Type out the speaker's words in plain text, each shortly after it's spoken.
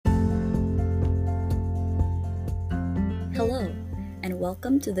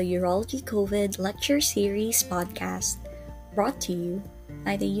welcome to the Urology COVID Lecture Series podcast, brought to you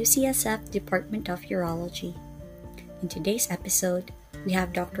by the UCSF Department of Urology. In today's episode, we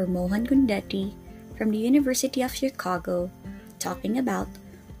have Dr. Mohan Gundetti from the University of Chicago talking about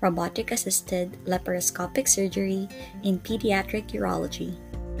robotic-assisted laparoscopic surgery in pediatric urology.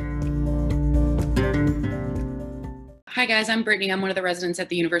 Hi guys, I'm Brittany. I'm one of the residents at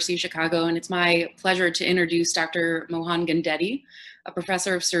the University of Chicago, and it's my pleasure to introduce Dr. Mohan Gundetti, a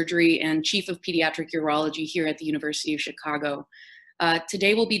professor of surgery and chief of pediatric urology here at the University of Chicago.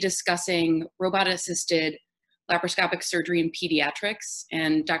 Today we'll be discussing robot-assisted laparoscopic surgery in pediatrics,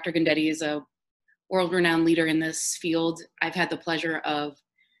 and Dr. Gundetti is a world-renowned leader in this field. I've had the pleasure of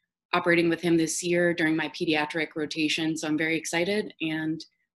operating with him this year during my pediatric rotation, so I'm very excited, and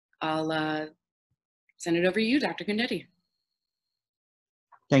I'll send it over to you, Dr. Gundetti.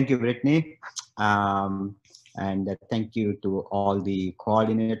 Thank you, Brittany. And thank you to all the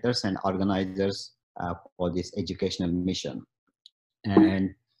coordinators and organizers for this educational mission.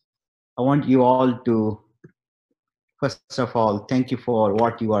 And I want you all to, first of all, thank you for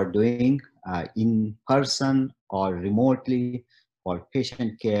what you are doing in person or remotely for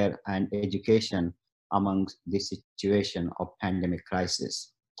patient care and education amongst this situation of pandemic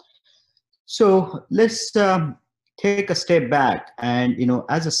crisis. So let's take a step back, and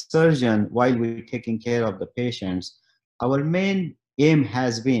as a surgeon, while we're taking care of the patients, our main aim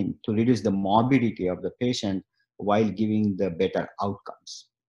has been to reduce the morbidity of the patient while giving the better outcomes.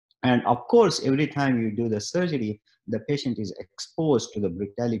 And of course, every time you do the surgery, the patient is exposed to the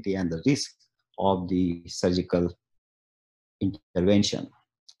brutality and the risk of the surgical intervention.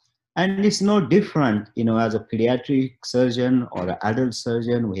 And it's no different, as a pediatric surgeon or an adult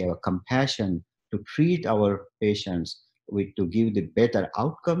surgeon, we have a compassion to treat our patients to give the better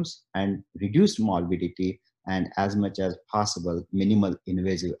outcomes and reduce morbidity and as much as possible, minimal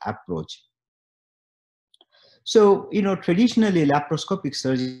invasive approach. So, traditionally laparoscopic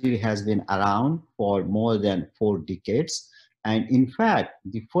surgery has been around for more than 4 decades. And in fact,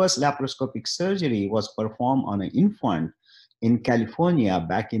 the first laparoscopic surgery was performed on an infant in California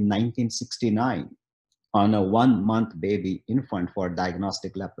back in 1969 on a 1-month baby infant for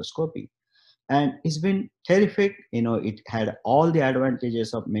diagnostic laparoscopy. And it's been terrific. It had all the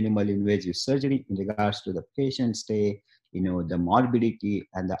advantages of minimal invasive surgery in regards to the patient stay, the morbidity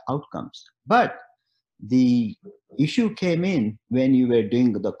and the outcomes. But the issue came in when you were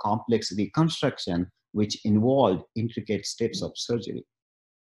doing the complex reconstruction, which involved intricate steps of surgery.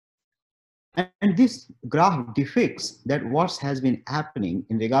 And this graph depicts that what has been happening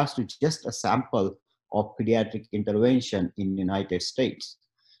in regards to just a sample of pediatric intervention in the United States.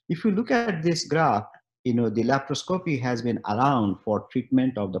 If you look at this graph, the laparoscopy has been around for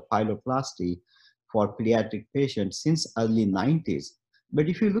treatment of the pyeloplasty for pediatric patients since early 90s. But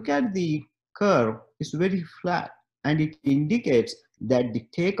if you look at the curve, it's very flat, and it indicates that the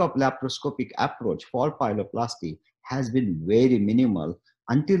take-up laparoscopic approach for pyeloplasty has been very minimal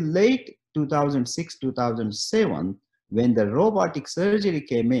until late 2006, 2007, when the robotic surgery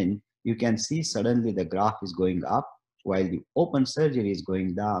came in. You can see suddenly the graph is going up while the open surgery is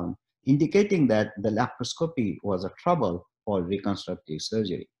going down, indicating that the laparoscopy was a trouble for reconstructive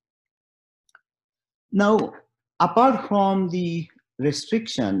surgery. Now, apart from the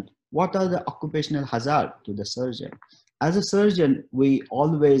restriction, what are the occupational hazards to the surgeon? As a surgeon, we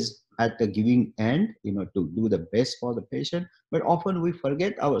always at the giving end, to do the best for the patient, but often we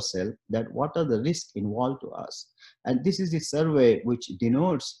forget ourselves that what are the risks involved to us. And this is the survey which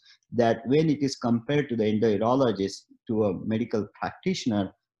denotes that when it is compared to the endourologist, to a medical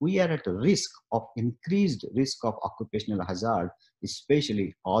practitioner, we are at a risk of increased risk of occupational hazard,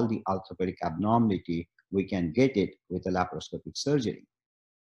 especially all the orthopedic abnormality. We can get it with a laparoscopic surgery.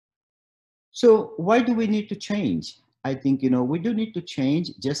 So why do we need to change? I think, we do need to change,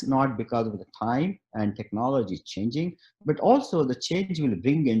 just not because of the time and technology changing, but also the change will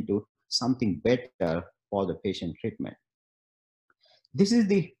bring into something better for the patient treatment. This is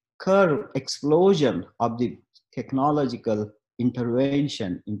the curve explosion of the technological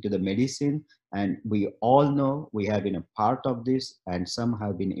intervention into the medicine. And we all know we have been a part of this, and some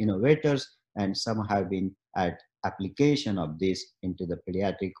have been innovators and some have been at application of this into the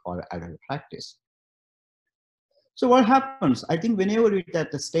pediatric or adult practice. So what happens? I think whenever you're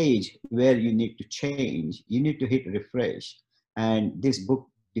at the stage where you need to change, you need to hit refresh. And this book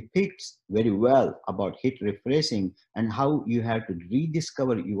depicts very well about hit refreshing and how you have to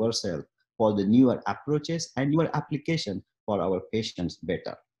rediscover yourself for the newer approaches and newer application for our patients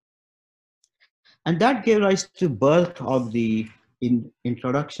better. And that gave rise to birth of the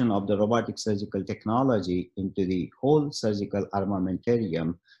introduction of the robotic surgical technology into the whole surgical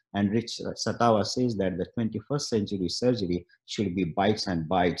armamentarium. And Rich Satawa says that the 21st century surgery should be bites and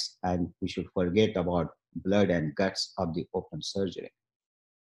bytes, and we should forget about blood and guts of the open surgery.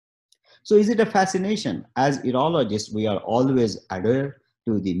 So is it a fascination? As urologists, we are always adhere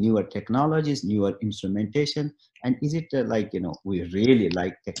to the newer technologies, newer instrumentation. And is it like, we really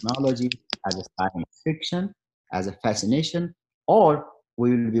like technology as a science fiction, as a fascination, or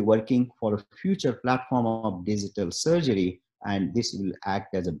we will be working for a future platform of digital surgery, and this will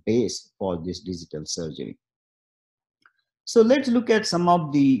act as a base for this digital surgery. So let's look at some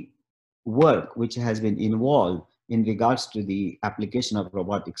of the work which has been involved in regards to the application of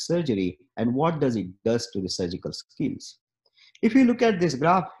robotic surgery and what does it does to the surgical skills. If you look at this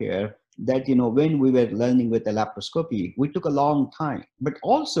graph here, that when we were learning with the laparoscopy, we took a long time. But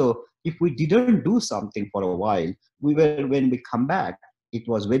also, if we didn't do something for a while, when we come back, it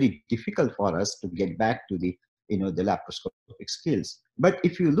was very difficult for us to get back to the the laparoscopic skills. But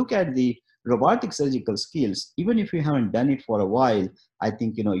if you look at the robotic surgical skills, even if you haven't done it for a while, I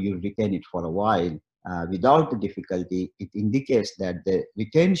think you retain it for a while without the difficulty. It indicates that the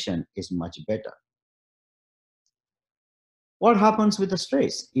retention is much better. What happens with the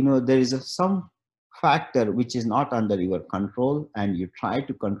stress? There is some factor which is not under your control, and you try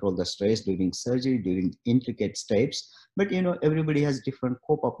to control the stress during surgery, during intricate steps, but everybody has different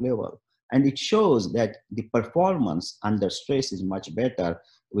cope-up level. And it shows that the performance under stress is much better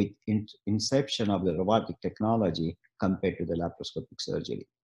with inception of the robotic technology compared to the laparoscopic surgery.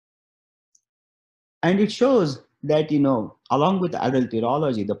 And it shows that, along with adult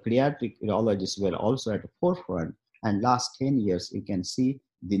urology, the pediatric urologists were also at the forefront. And last 10 years, you can see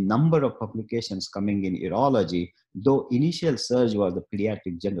the number of publications coming in urology. Though initial surge was the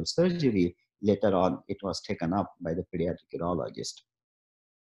pediatric general surgery, later on it was taken up by the pediatric urologist.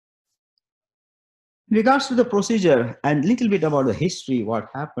 In regards to the procedure and little bit about the history, what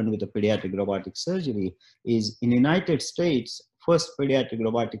happened with the pediatric robotic surgery is in the United States, first pediatric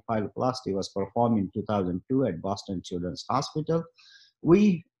robotic pyeloplasty was performed in 2002 at Boston Children's Hospital.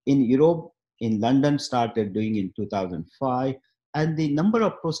 We in Europe, in London, started doing in 2005. And the number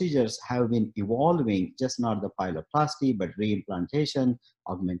of procedures have been evolving, just not the pyeloplasty, but reimplantation,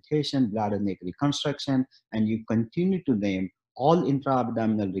 augmentation, bladder neck reconstruction, and you continue to name all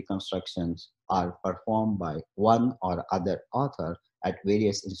intra-abdominal reconstructions are performed by one or other author at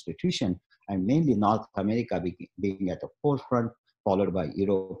various institutions, and mainly North America being at the forefront, followed by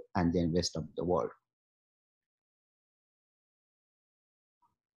Europe and then rest of the world.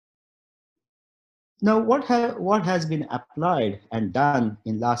 Now, what has been applied and done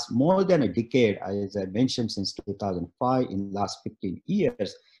in last more than a decade, as I mentioned, since 2005, in last 15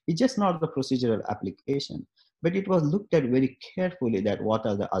 years, is just not the procedural application, but it was looked at very carefully that what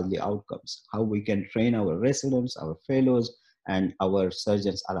are the early outcomes, how we can train our residents, our fellows, and our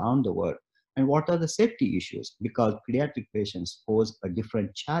surgeons around the world, and what are the safety issues, because pediatric patients pose a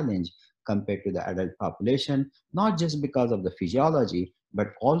different challenge compared to the adult population, not just because of the physiology,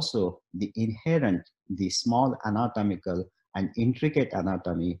 but also the inherent, the small anatomical and intricate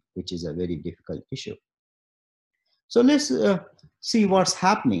anatomy, which is a very difficult issue. So let's see what's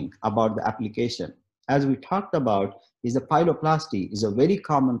happening about the application. As we talked about, is the pyeloplasty is a very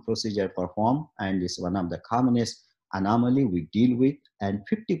common procedure performed and is one of the commonest anomaly we deal with, and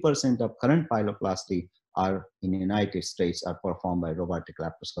 50% of current pyeloplasty are in the United States are performed by robotic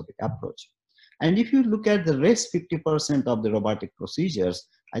laparoscopic approach. And if you look at the rest 50% of the robotic procedures,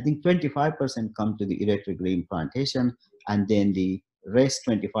 I think 25% come to the electric reimplantation, and then the rest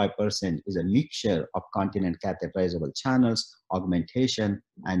 25% is a mixture of continent catheterizable channels, augmentation,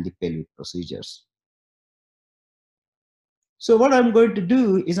 and the pelvic procedures. So what I'm going to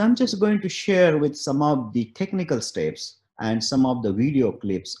do is I'm just going to share with some of the technical steps and some of the video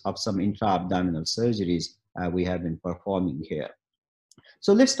clips of some intra-abdominal surgeries we have been performing here.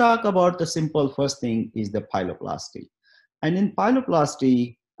 So let's talk about the simple first thing is the pyeloplasty. And in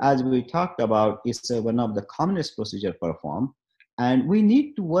pyeloplasty, as we talked about, is one of the commonest procedure performed. And we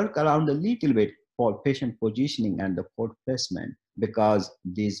need to work around a little bit for patient positioning and the port placement, because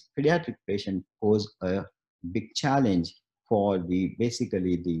these pediatric patients pose a big challenge for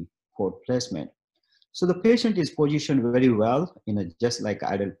basically the port placement. So the patient is positioned very well in just like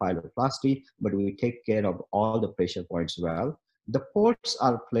adult pyeloplasty, but we take care of all the pressure points well. The ports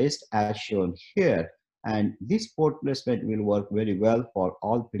are placed as shown here, and this port placement will work very well for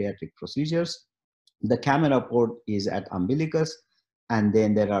all pediatric procedures. The camera port is at umbilicus, and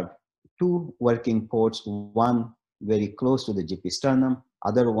then there are two working ports, one very close to the GP sternum,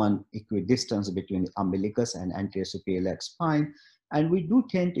 other one equidistance between the umbilicus and anterior superior iliac spine. And we do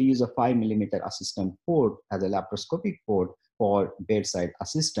tend to use a 5 millimeter assistant port as a laparoscopic port for bedside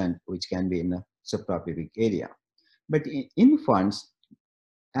assistant, which can be in the suprapubic area. But in infants,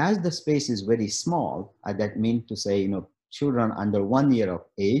 as the space is very small, that means to say, children under 1 year of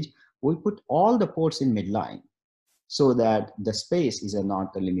age, we put all the ports in midline so that the space is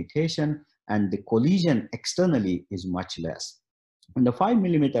not a limitation and the collision externally is much less. And the 5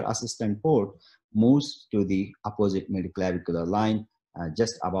 millimeter assistant port moves to the opposite midclavicular line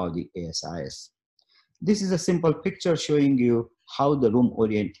just above the ASIS. This is a simple picture showing you how the room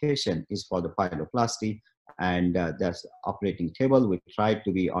orientation is for the pyeloplasty, and that's operating table. We try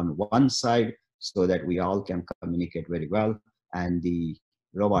to be on one side so that we all can communicate very well, and the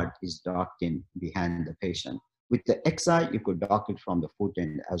robot is docked in behind the patient. With the XI, you could dock it from the foot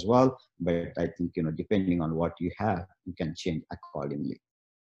end as well, but I think, depending on what you have, you can change accordingly.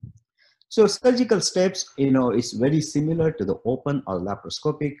 So surgical steps, is very similar to the open or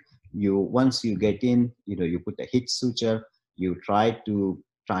laparoscopic. Once you get in, you put a hitch suture, you try to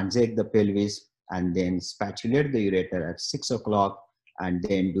transect the pelvis and then spatulate the ureter at 6 o'clock and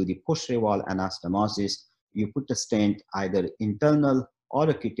then do the posterior wall anastomosis. You put a stent, either internal or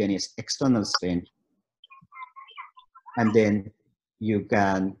a cutaneous external stent, and then you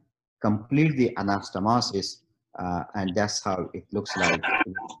can complete the anastomosis, and that's how it looks like.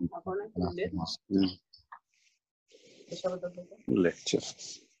 Lecture.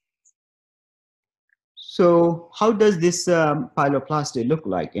 So how does this pyeloplasty look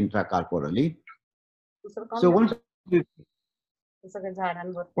like intracorporally? So once we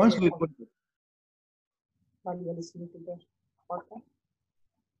put,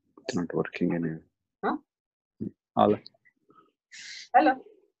 It's not working anyway. Huh? All. Hello.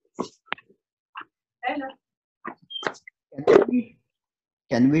 Hello.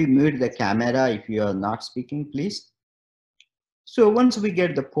 Can we mute the camera if you are not speaking, please? So once we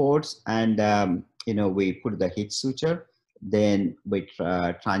get the ports and we put the hitch suture, then we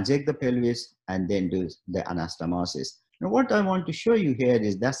transect the pelvis and then do the anastomosis. Now what I want to show you here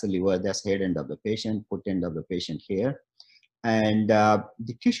is that's the liver, that's head end of the patient, foot end of the patient here. And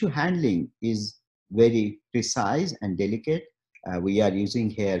the tissue handling is very precise and delicate. We are using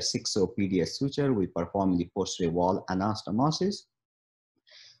here 6-0 PDS suture. We perform the posterior wall anastomosis.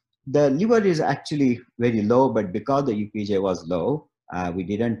 The liver is actually very low, but because the UPJ was low, we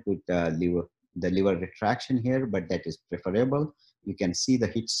didn't put the liver retraction here, but that is preferable. You can see the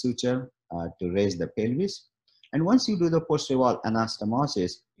hitch suture to raise the pelvis. And once you do the posterior wall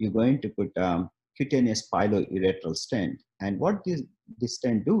anastomosis, you're going to put cutaneous pyloureteral stent. And what this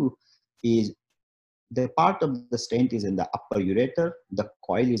stent do is the part of the stent is in the upper ureter, the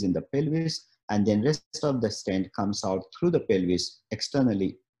coil is in the pelvis, and then rest of the stent comes out through the pelvis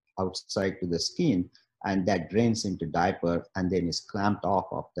externally outside to the skin, and that drains into diaper and then is clamped off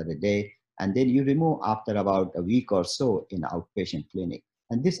after a day. And then you remove after about a week or so in outpatient clinic.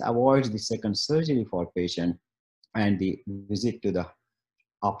 And this avoids the second surgery for patient and the visit to the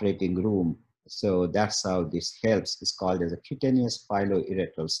operating room. So that's how this helps. It's called as a cutaneous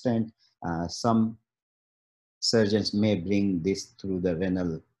pyloureteral stent. Some surgeons may bring this through the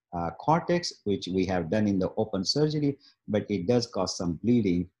renal cortex, which we have done in the open surgery, but it does cause some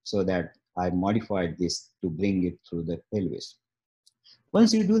bleeding, so that I modified this to bring it through the pelvis.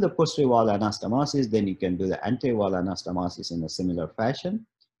 Once you do the posterior wall anastomosis, then you can do the anterior wall anastomosis in a similar fashion.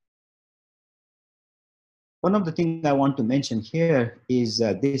 One of the things I want to mention here is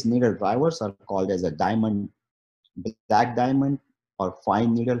these needle drivers are called as a diamond, black diamond or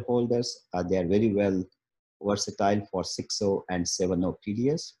fine needle holders. They are very well versatile for 6-0 and 7-0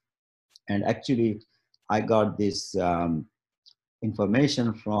 PDS. And actually, I got this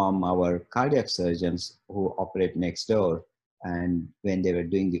information from our cardiac surgeons who operate next door. And when they were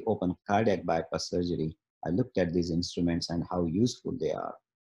doing the open cardiac bypass surgery, I looked at these instruments and how useful they are.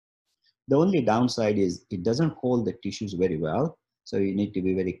 The only downside is it doesn't hold the tissues very well, so you need to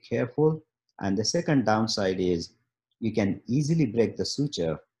be very careful. And the second downside is you can easily break the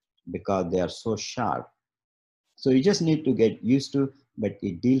suture because they are so sharp. So you just need to get used to, but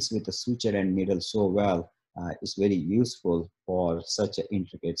it deals with the suture and needle so well. It's very useful for such an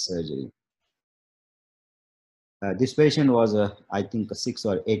intricate surgery. This patient was, I think, a 6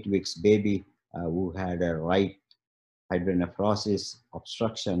 or 8 weeks baby who had a right hydronephrosis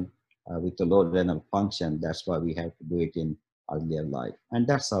obstruction with a low renal function. That's why we have to do it in earlier life. And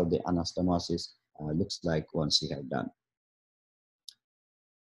that's how the anastomosis looks like once you have done.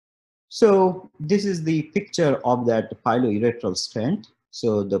 So this is the picture of that pyloureteral stent.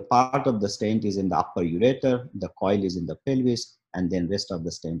 So the part of the stent is in the upper ureter, the coil is in the pelvis, and then rest of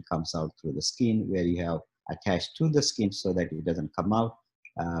the stent comes out through the skin where you have attached to the skin so that it doesn't come out.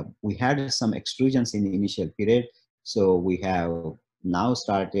 We had some extrusions in the initial period, so we have now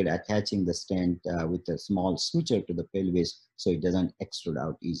started attaching the stent with a small suture to the pelvis so it doesn't extrude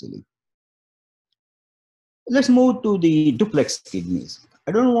out easily. Let's move to the duplex kidneys.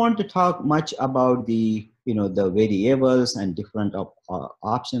 I don't want to talk much about the the variables and different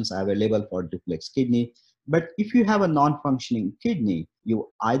options available for duplex kidney. But if you have a non-functioning kidney, you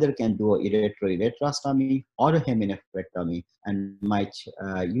either can do a ureterostomy or a heminephrectomy, and my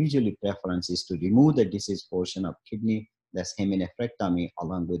usually preference is to remove the diseased portion of kidney, that's heminephrectomy,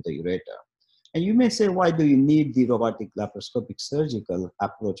 along with the ureter. And you may say, why do you need the robotic laparoscopic surgical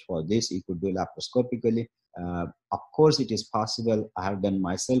approach for this? You could do laparoscopically. Of course, it is possible. I have done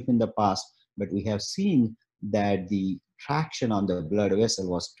myself in the past, but we have seen that the traction on the blood vessel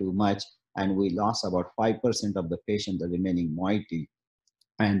was too much, and we lost about 5% of the patient, the remaining moiety.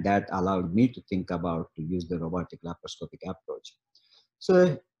 And that allowed me to think about to use the robotic laparoscopic approach.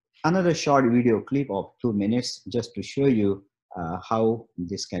 So another short video clip of 2 minutes just to show you how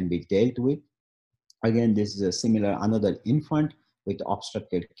this can be dealt with. Again, this is a similar, another infant with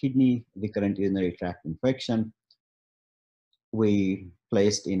obstructed kidney, recurrent urinary tract infection. We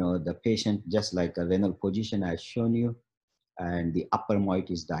placed, the patient just like a renal position as shown you, and the upper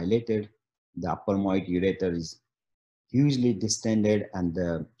moiety is dilated. The upper moiety ureter is hugely distended, and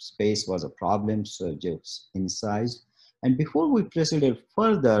the space was a problem, so just incised. And before we proceeded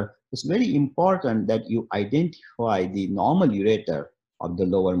further, it's very important that you identify the normal ureter of the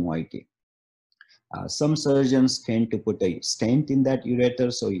lower moiety. Some surgeons tend to put a stent in that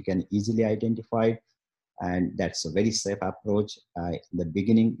ureter so you can easily identify it, and that's a very safe approach. In the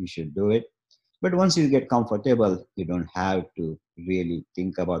beginning, you should do it. But once you get comfortable, you don't have to really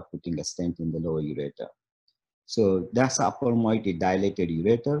think about putting a stent in the lower ureter. So that's upper moiety dilated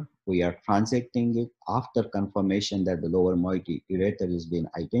ureter. We are transecting it after confirmation that the lower moiety ureter is being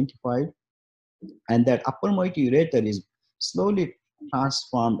identified. And that upper moiety ureter is slowly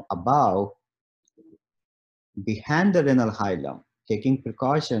transformed above behind the renal hilum, taking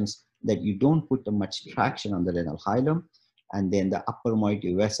precautions that you don't put much traction on the renal hilum, and then the upper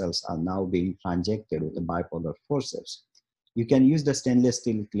moiety vessels are now being transected with a bipolar forceps. You can use the stainless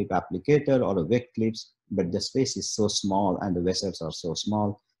steel clip applicator or a wet clips, but the space is so small and the vessels are so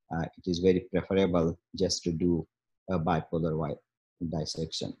small, it is very preferable just to do a bipolar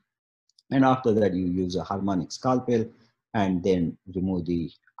dissection. And after that, you use a harmonic scalpel and then remove the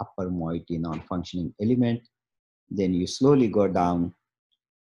upper moiety non-functioning element. Then you slowly go down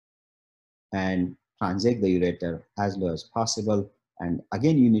and transect the ureter as low as possible. And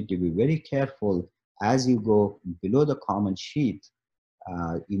again, you need to be very careful as you go below the common sheath.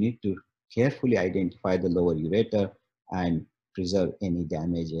 You need to carefully identify the lower ureter and preserve any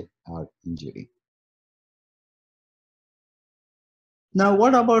damage or injury. Now,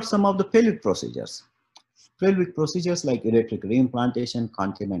 what about some of the pelvic procedures? Pelvic procedures like ureteric reimplantation,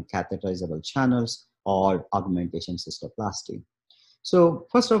 continent catheterizable channels, or augmentation cystoplasty. So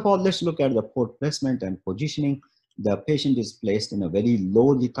first of all, let's look at the port placement and positioning. The patient is placed in a very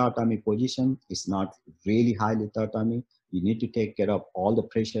low lithotomy position. It's not really high lithotomy. You need to take care of all the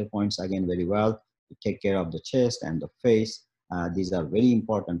pressure points again very well. You take care of the chest and the face. These are very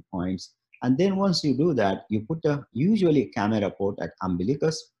important points. And then once you do that, you put usually a camera port at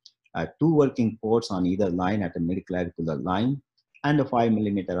umbilicus, 2 working ports on either line at a midclavicular line, and a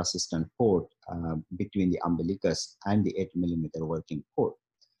 5mm assistant port between the umbilicus and the 8mm working port.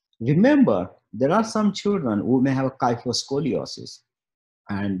 Remember, there are some children who may have a kyphoscoliosis,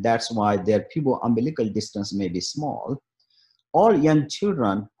 and that's why their pubo-umbilical distance may be small, or young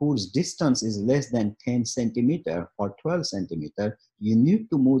children whose distance is less than 10 centimeter or 12 centimeter. You need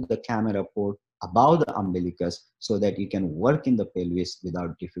to move the camera port above the umbilicus so that you can work in the pelvis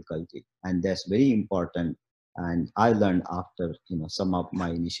without difficulty. And that's very important. And I learned after some of my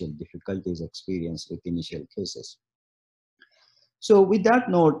initial difficulties experienced with initial cases. So with that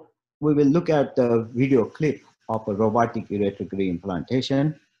note, we will look at the video clip of a robotic ureteric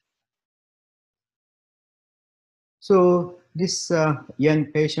reimplantation. So this young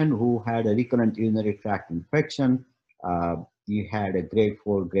patient who had a recurrent urinary tract infection, he had a grade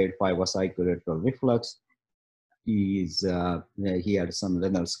 4, grade 5 vesicular reflux. He had some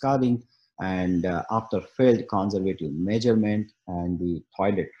renal scarring, and after failed conservative measurement and the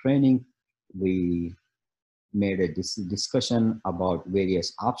toilet training, we made a discussion about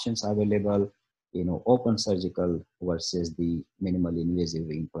various options available, open surgical versus the minimal invasive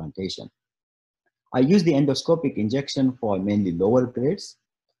reimplantation. I use the endoscopic injection for mainly lower grades.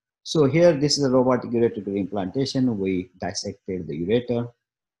 So here, this is a robotic ureter implantation. We dissected the ureter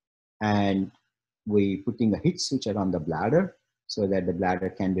and we putting a hitch suture on the bladder so that the bladder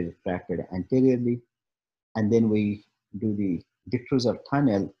can be retracted anteriorly. And then we do the diffuser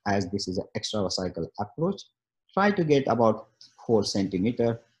tunnel, as this is an extravesical approach. Try to get about 4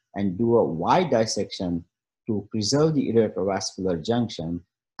 centimeter and do a wide dissection to preserve the uretrovascular junction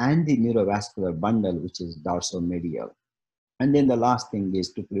and the neurovascular bundle, which is dorsomedial. And then the last thing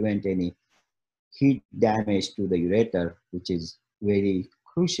is to prevent any heat damage to the ureter, which is very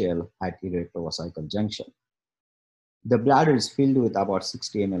crucial at uretrovesical junction. The bladder is filled with about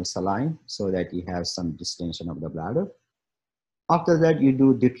 60 ml saline so that you have some distension of the bladder. After that, you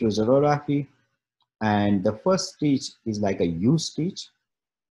do diffusorography, and the first stitch is like a U stitch,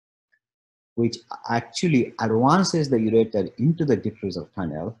 which actually advances the ureter into the diffuser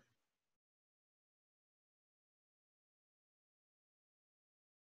tunnel.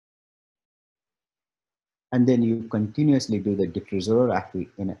 And then you continuously do the diffusorography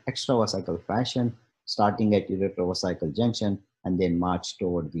in an extravesical fashion, starting at uretrovesical junction and then march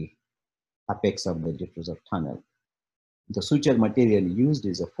toward the apex of the diffuser tunnel. The suture material used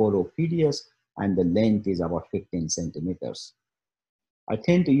is a 4O PDS and the length is about 15 centimeters. I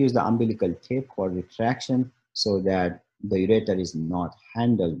tend to use the umbilical tape for retraction so that the ureter is not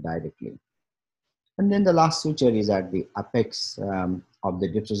handled directly. And then the last suture is at the apex of the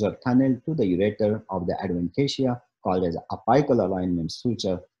diffuser tunnel to the ureter of the adventitia, called as apical alignment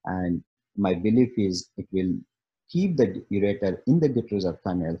suture. And my belief is it will keep the ureter in the diffuser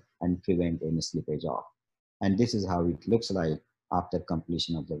tunnel and prevent any slippage off. And this is how it looks like after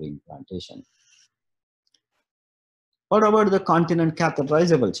completion of the reimplantation. What about the continent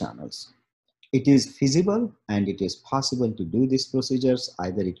catheterizable channels? It is feasible and it is possible to do these procedures.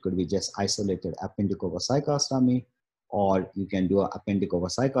 Either it could be just isolated appendicovesicostomy, or you can do an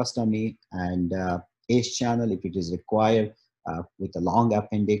appendicovesicostomy and ACE channel if it is required with a long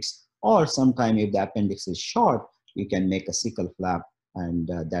appendix, or sometime if the appendix is short, you can make a cecal flap and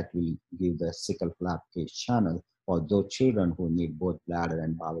that will give the cecal flap ACE channel for those children who need both bladder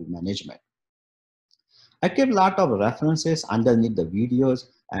and bowel management. I kept a lot of references underneath the videos,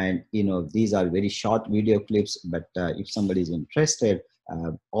 and these are very short video clips, but if somebody is interested,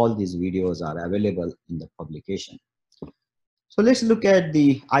 all these videos are available in the publication. So let's look at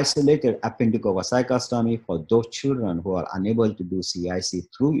the isolated appendicovesicostomy for those children who are unable to do CIC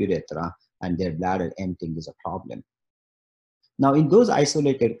through urethra and their bladder emptying is a problem. Now, in those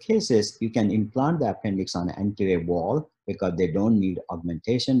isolated cases, you can implant the appendix on an anterior wall because they don't need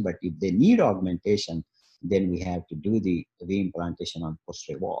augmentation, but if they need augmentation, then we have to do the reimplantation on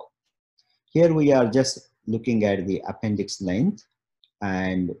posterior wall. Here we are just looking at the appendix length,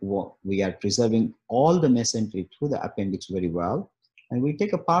 and we are preserving all the mesentery through the appendix very well. And we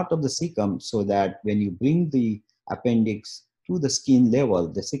take a part of the cecum so that when you bring the appendix to the skin level,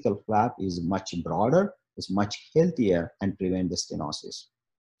 the cecal flap is much broader, is much healthier, and prevent the stenosis.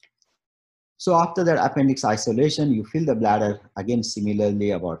 So after that appendix isolation, you fill the bladder again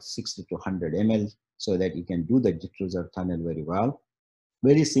similarly about 60 to 100 ml so that you can do the diffuser tunnel very well.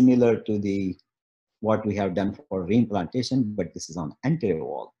 Very similar to what we have done for reimplantation, but this is on anterior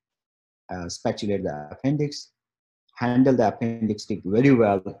wall. Spatulate the appendix, handle the appendix tip very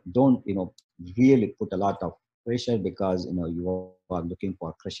well. Don't really put a lot of pressure because you are looking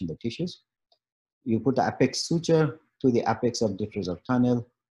for crushing the tissues. You put the apex suture to the apex of diffuser tunnel,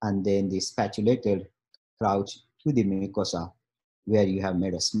 and then the spatulated crouch to the mucosa where you have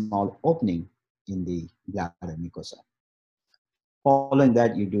made a small opening in the bladder mucosa. Following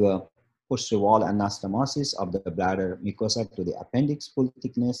that, you do a posterior wall anastomosis of the bladder mucosa to the appendix full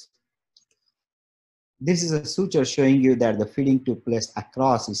thickness. This is a suture showing you that the feeding tube placed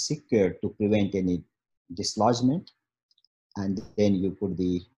across is secured to prevent any dislodgement. And then you put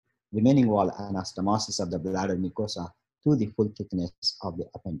the remaining wall anastomosis of the bladder mucosa to the full thickness of the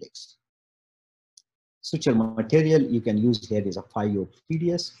appendix. Suture material you can use here is a 5O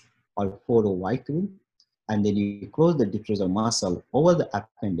PDS or 4O Vicryl, and then you close the diffuser muscle over the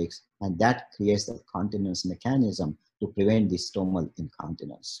appendix, and that creates the continence mechanism to prevent the stomal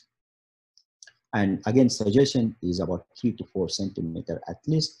incontinence. And again, suggestion is about 3 to 4 centimeter at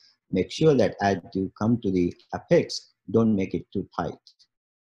least. Make sure that as you come to the apex, don't make it too tight.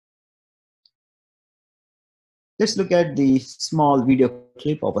 Let's look at the small video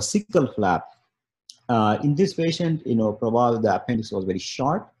clip of a cecal flap. In this patient, probably the appendix was very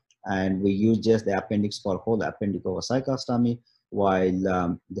short, and we used just the appendix for whole appendicovesicostomy,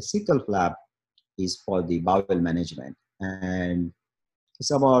 while the cecal flap is for the bowel management. And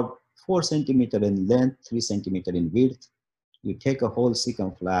it's about 4 centimeter in length, 3 centimeter in width. you take a whole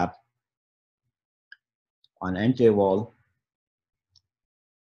cecum flap on entry wall,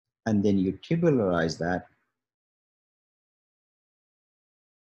 and then you tubularize that.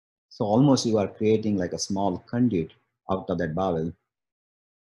 So almost you are creating like a small conduit out of that bowel.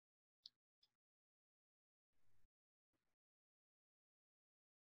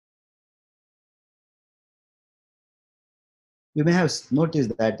 You may have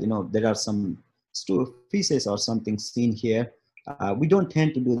noticed that, there are some feces or something seen here. We don't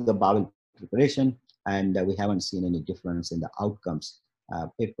tend to do the bowel preparation, and we haven't seen any difference in the outcomes.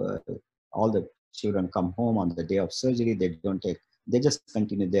 All the children come home on the day of surgery, they just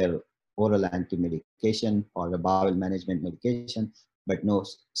continue their oral anti-medication or the bowel management medication, but no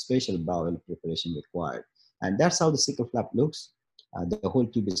special bowel preparation required. And that's how the cecal flap looks. The whole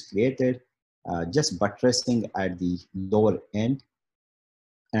tube is created, just buttressing at the lower end,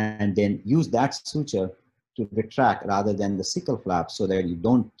 and then use that suture to retract rather than the cecal flap, so that you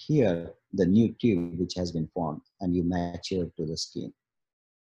don't tear the new tube which has been formed and you match it to the skin.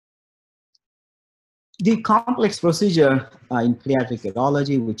 The complex procedure in pediatric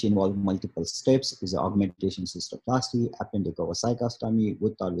urology, which involves multiple steps, is augmentation cystoplasty, appendicovasectomy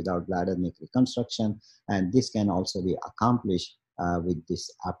with or without bladder neck reconstruction, and this can also be accomplished with this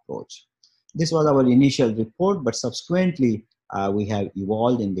approach. This was our initial report, but subsequently we have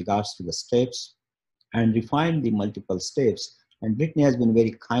evolved in regards to the steps and refined the multiple steps. And Brittany has been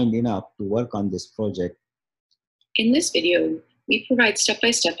very kind enough to work on this project. In this video, we provide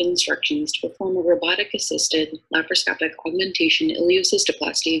step-by-step instructions to perform a robotic-assisted laparoscopic augmentation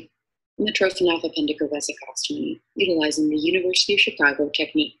ileocystoplasty in the Trofanoff appendicovesicostomy, utilizing the University of Chicago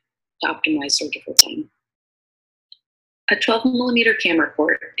technique to optimize surgical time. A 12mm camera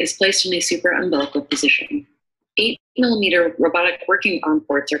port is placed in a supraumbilical position. 8mm robotic working arm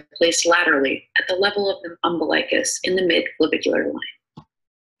ports are placed laterally at the level of the umbilicus in the mid-clavicular line.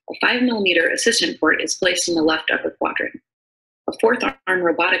 A 5mm assistant port is placed in the left upper quadrant. A fourth arm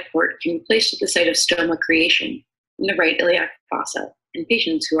robotic port can be placed at the site of stoma creation in the right iliac fossa in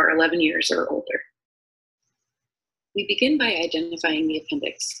patients who are 11 years or older. We begin by identifying the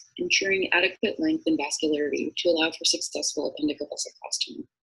appendix, ensuring adequate length and vascularity to allow for successful appendicovesicostomy.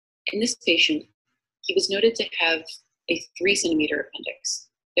 In this patient, he was noted to have a 3-cm appendix.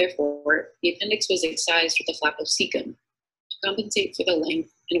 Therefore, the appendix was excised with a flap of cecum to compensate for the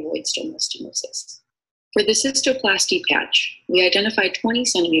length and avoid stomal stenosis. For the cystoplasty patch, we identified 20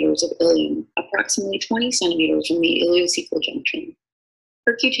 centimeters of ileum, approximately 20 centimeters from the ileocecal junction.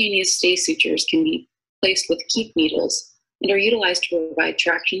 Percutaneous stay sutures can be placed with Keith needles and are utilized to provide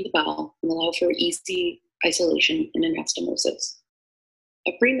traction to the bowel and allow for easy isolation in anastomosis.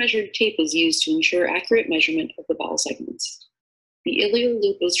 A pre-measured tape is used to ensure accurate measurement of the bowel segments. The ileal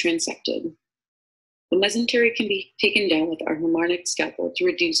loop is transected. The mesentery can be taken down with our harmonic scalpel to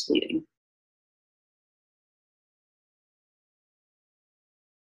reduce bleeding.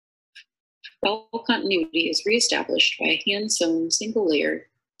 Bowel continuity is reestablished by a hand-sewn single-layer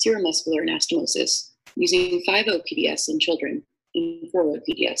seromuscular anastomosis using 5-0 PDS in children and 4-0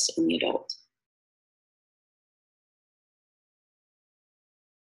 PDS in the adult.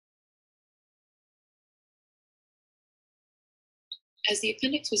 As the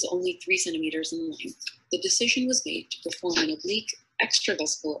appendix was only 3 centimeters in length, the decision was made to perform an oblique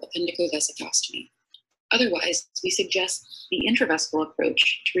extravesical appendicovesicostomy. Otherwise, we suggest the intravesical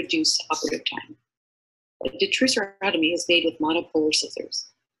approach to reduce operative time. A detrusotomy is made with monopolar scissors.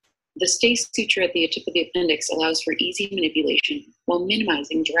 The stay suture at the tip of the appendix allows for easy manipulation while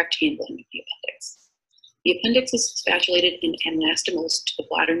minimizing direct handling of the appendix. The appendix is spatulated and anastomosed to the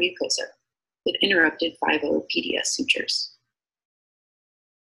bladder mucosa with interrupted 5-0 PDS sutures.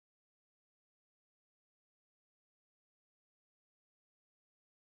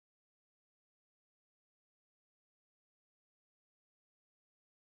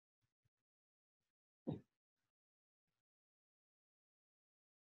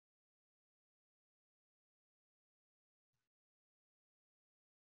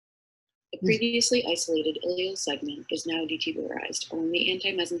 The previously isolated ileal segment is now detubularized along the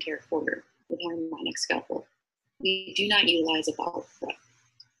antimesenteric border with a harmonic scalpel. We do not utilize a bowel prep.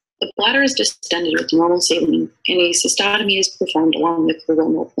 The bladder is distended with normal saline, and a cystotomy is performed along the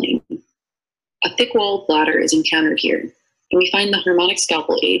coronal plane. A thick-walled bladder is encountered here, and we find the harmonic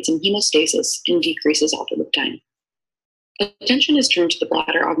scalpel aids in hemostasis and decreases operative time. Attention is turned to the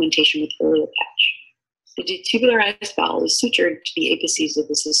bladder augmentation with ileal patch. The detubularized bowel is sutured to the apices of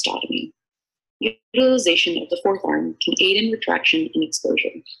the cystotomy. Utilization of the fourth arm can aid in retraction and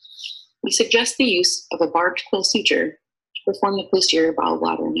exposure. We suggest the use of a barbed quill suture to perform the posterior bowel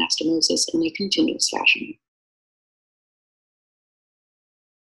bladder anastomosis in a continuous fashion.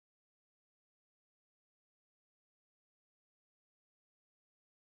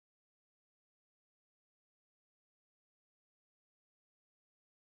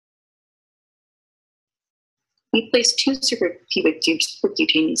 We placed 2 suprapubic tubes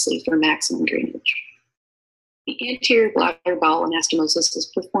percutaneously for maximum drainage. The anterior bladder bowel anastomosis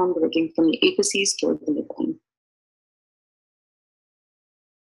is performed working from the apices toward the midline.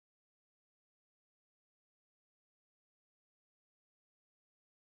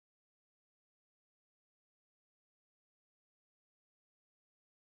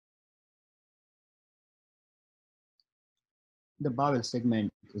 The bowel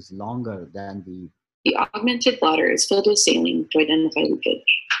segment is longer than The augmented bladder is filled with saline to identify leakage.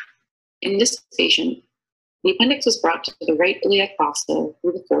 In this patient, the appendix was brought to the right iliac fossa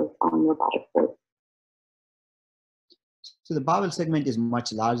through the fourth on robotic port. So the bowel segment is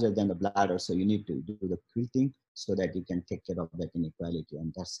much larger than the bladder, so you need to do the quilting so that you can take care of that inequality,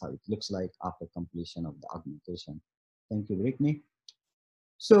 and that's how it looks like after completion of the augmentation. Thank you, Brittany.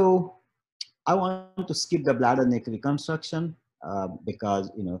 So I want to skip the bladder neck reconstruction because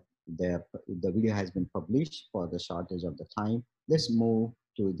the video has been published for the shortage of the time. Let's move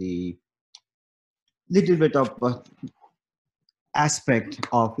to the little bit of aspect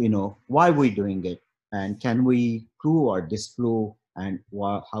of why we're doing it, and can we prove or disprove, and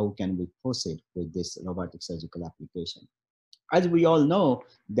how can we proceed with this robotic surgical application. As we all know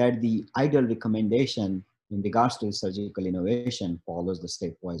that the ideal recommendation in regards to surgical innovation follows the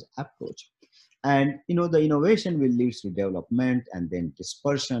stepwise approach. And the innovation will lead to development and then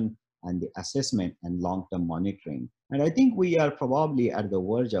dispersion and the assessment and long-term monitoring. And I think we are probably at the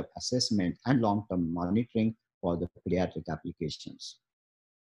verge of assessment and long-term monitoring for the pediatric applications.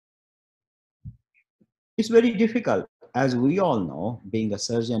 It's very difficult, as we all know, being a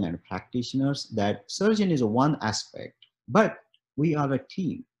surgeon and practitioners, that surgeon is one aspect, but we are a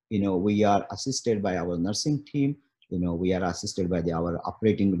team. We are assisted by our nursing team. We are assisted by our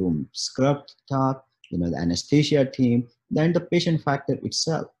operating room scrub staff, the anesthesia team, then the patient factor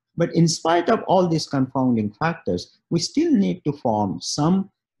itself. But in spite of all these confounding factors, we still need to form some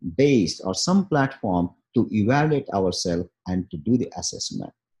base or some platform to evaluate ourselves and to do the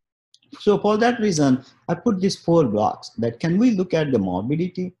assessment. So for that reason, I put these 4 blocks that can we look at the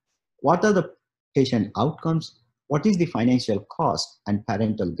morbidity, what are the patient outcomes, what is the financial cost and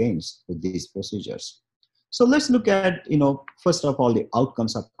parental gains with these procedures. So let's look at, first of all, the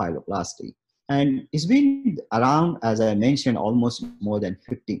outcomes of pyeloplasty. And it's been around, as I mentioned, almost more than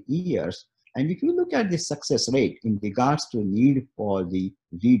 50 years. And if you look at the success rate in regards to need for the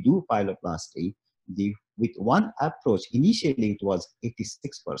redo pyeloplasty, with one approach, initially it was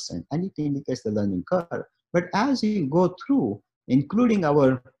 86%, and it indicates the learning curve. But as you go through, including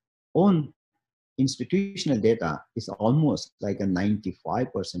our own institutional data, is almost like a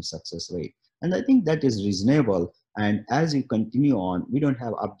 95% success rate. And I think that is reasonable. And as you continue on, we don't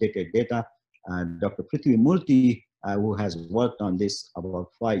have updated data. Dr. Prithvi Murthy, who has worked on this about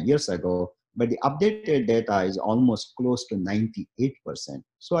 5 years ago, but the updated data is almost close to 98%.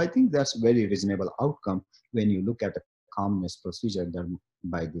 So I think that's very reasonable outcome when you look at the commonest procedure done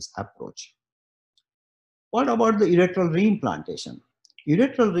by this approach. What about the urethral reimplantation?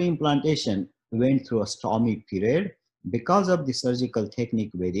 Urethral reimplantation went through a stormy period. Because of the surgical technique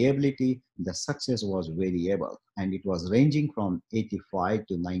variability, the success was variable, and it was ranging from 85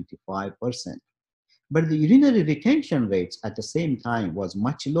 to 95%. But the urinary retention rates at the same time was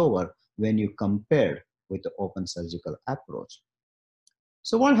much lower when you compare with the open surgical approach.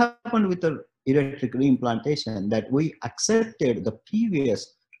 So what happened with the urethric reimplantation? That we accepted the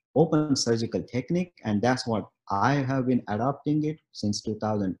previous open surgical technique, and that's what I have been adopting it since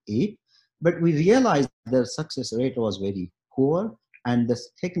 2008. But we realized the success rate was very poor, and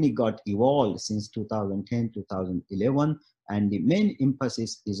this technique got evolved since 2010, 2011. And the main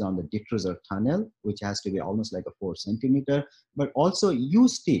emphasis is on the detrusor tunnel, which has to be almost like a 4 centimeter, but also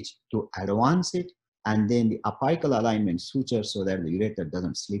U-stitch to advance it, and then the apical alignment suture so that the ureter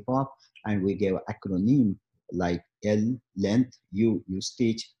doesn't slip off. And we gave an acronym like L, length, U,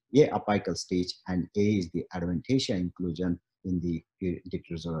 U-stitch, A, apical stitch, and A is the adventitia inclusion in the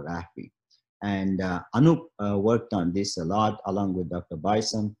detrusor raphe. And Anup worked on this a lot along with Dr.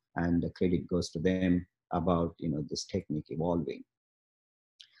 Bison, and the credit goes to them about this technique evolving.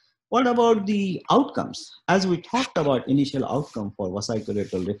 What about the outcomes? As we talked about, initial outcome for vesicular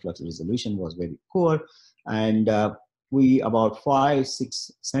reflux resolution was very poor, and we about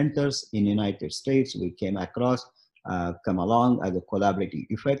 5-6 centers in United States we came across come along as a collaborative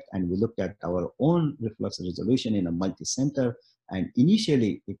effect, and we looked at our own reflux resolution in a multi-center, and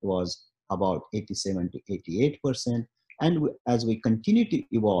initially it was about 87 to 88%. And as we continue to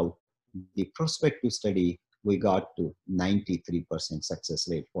evolve the prospective study, we got to 93% success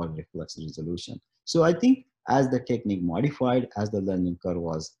rate for reflux resolution. So I think As the technique modified, as the learning curve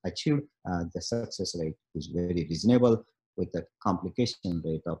was achieved, the success rate is very reasonable with a complication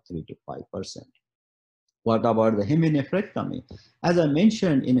rate of 3 to 5%. What about the heminephrectomy? As I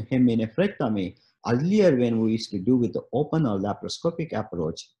mentioned in heminephrectomy, earlier when we used to do with the open or laparoscopic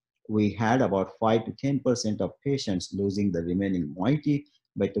approach, we had about 5 to 10% of patients losing the remaining moiety,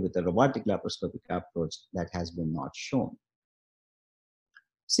 but with the robotic laparoscopic approach, that has been not shown.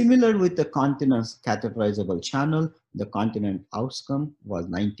 Similar with the continence catheterizable channel, the continent outcome was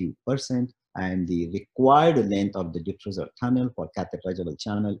 90%, and the required length of the diffuser tunnel for catheterizable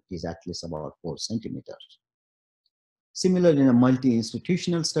channel is at least about 4 centimeters. Similar in a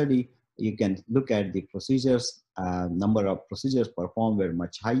multi-institutional study, you can look at the procedures, number of procedures performed were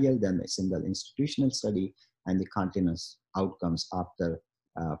much higher than the single institutional study, and the continence outcomes after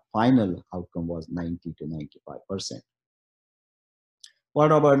final outcome was 90 to 95%.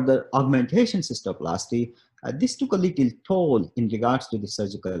 What about the augmentation cystoplasty? This took a little toll in regards to the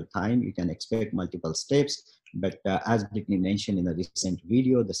surgical time. You can expect multiple steps, but as Brittany mentioned in a recent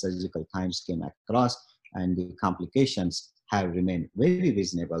video, the surgical times came across and the complications have remained very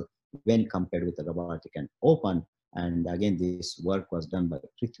reasonable when compared with the robotic and open. And again, this work was done by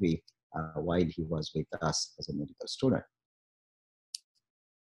Prithvi while he was with us as a medical student.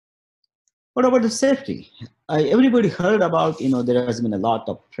 What about the safety? Everybody heard about, there has been a lot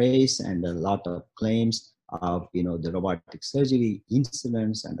of praise and a lot of claims of, the robotic surgery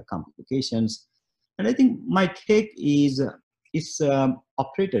incidents and the complications. And I think my take is it's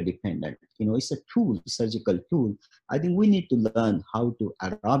operator dependent. It's a tool, surgical tool. I think we need to learn how to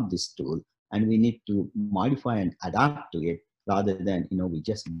adopt this tool, and we need to modify and adapt to it rather than, we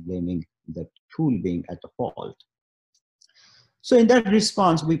just blaming the tool being at the fault. So in that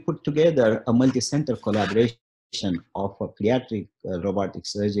response, we put together a multi-center collaboration of a pediatric robotic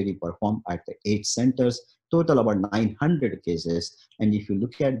surgery performed at the 8 centers, total about 900 cases. And if you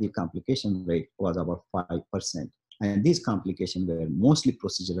look at the complication rate, was about 5%. And these complications were mostly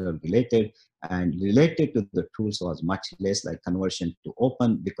procedural related, and related to the tools was much less, like conversion to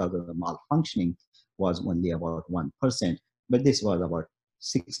open because of the malfunctioning was only about 1%. But this was about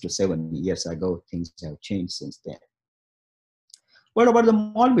 6 to 7 years ago. Things have changed since then. What about the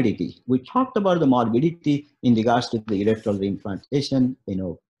morbidity? We talked about the morbidity in regards to the erectile reimplantation.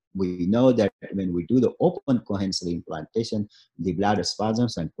 We know that when we do the open Cohen's reimplantation, the bladder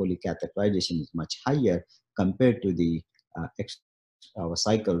spasms and polycatheterization is much higher compared to the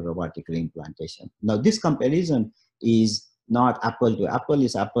cycle robotic reimplantation. Now, this comparison is not apple to apple,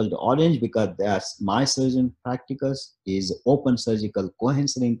 it's apple to orange, because there's my surgeon practicus is open surgical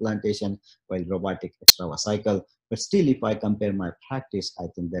Cohen's reimplantation, while robotic extravascular. But still, if I compare my practice, I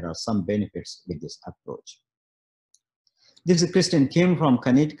think there are some benefits with this approach. This is Kristen Kim from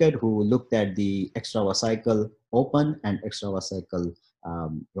Connecticut, who looked at the extravascular open and extravascular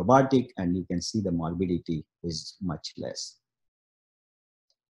robotic, and you can see the morbidity is much less.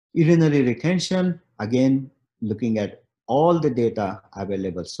 Urinary retention, again, looking at all the data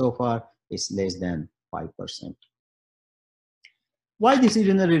available so far, is less than 5%. Why this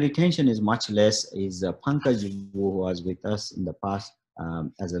urinary retention is much less is Pankaj, who was with us in the past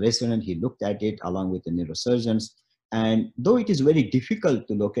as a resident. He looked at it along with the neurosurgeons. And though it is very difficult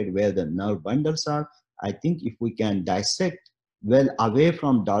to locate where the nerve bundles are, I think if we can dissect well away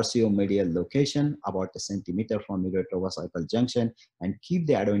from dorsio-medial location, about a centimeter from uretrovascular junction, and keep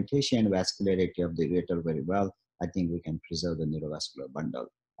the adventitious vascularity of the ureter very well, I think we can preserve the neurovascular bundle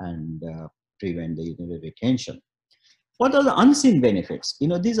and prevent the urinary retention. What are the unseen benefits?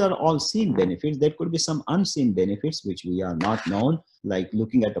 These are all seen benefits. There could be some unseen benefits which we are not known, like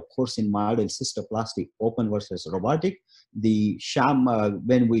looking at the porcine model cystoplasty open versus robotic. The sham,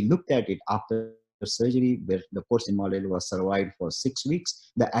 when we looked at it after surgery, where the porcine model was survived for 6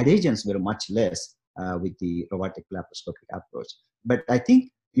 weeks, the adhesions were much less with the robotic laparoscopic approach. But I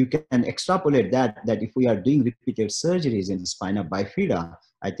think you can extrapolate that if we are doing repeated surgeries in spina bifida,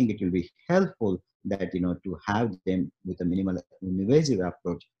 I think it will be helpful that to have them with a minimal invasive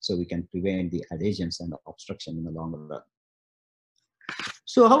approach, so we can prevent the adhesions and the obstruction in the long run.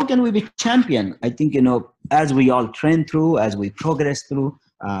 So how can we be champion? I think as we all train through, as we progress through,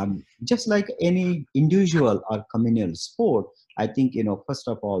 just like any individual or communal sport, I think first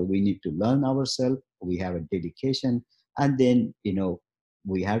of all we need to learn ourselves. We have a dedication, and then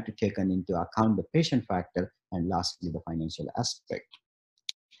we have to take into account the patient factor, and lastly the financial aspect.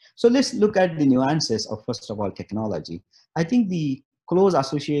 So let's look at the nuances of, first of all, technology. I think the close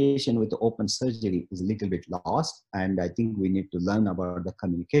association with the open surgery is a little bit lost, and I think we need to learn about the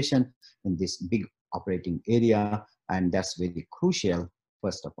communication in this big operating area, and that's very crucial,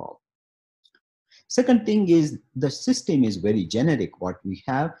 first of all. Second thing is the system is very generic what we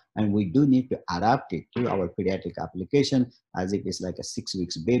have, and we do need to adapt it to our pediatric application as if it's like a 6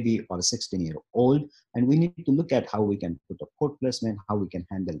 weeks baby or a 16-year-old. And we need to look at how we can put a port placement, how we can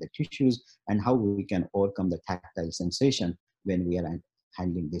handle the tissues, and how we can overcome the tactile sensation when we are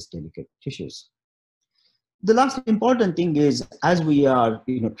handling these delicate tissues. The last important thing is, as we are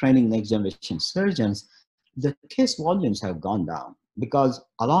training next generation surgeons, the case volumes have gone down because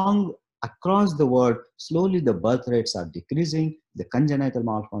across the world, slowly the birth rates are decreasing, the congenital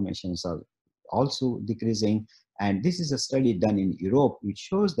malformations are also decreasing. And this is a study done in Europe, which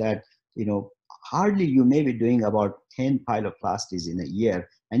shows that, hardly you may be doing about 10 pyeloplasties in a year.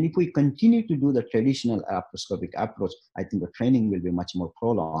 And if we continue to do the traditional laparoscopic approach, I think the training will be much more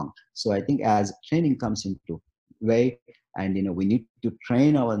prolonged. So I think as training comes into way, and we need to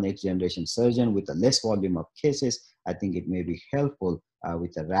train our next generation surgeon with a less volume of cases, I think it may be helpful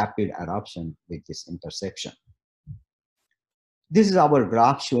with a rapid adoption with this interception. This is our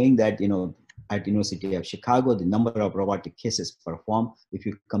graph showing that, at University of Chicago, the number of robotic cases performed. If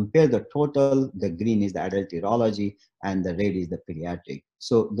you compare the total, the green is the adult urology and the red is the pediatric.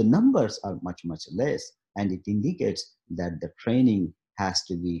 So the numbers are much, much less, and it indicates that the training has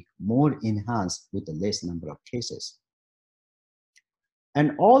to be more enhanced with a less number of cases.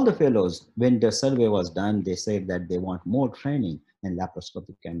 And all the fellows, when the survey was done, they said that they want more training in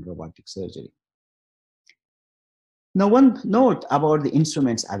laparoscopic and robotic surgery. Now, one note about the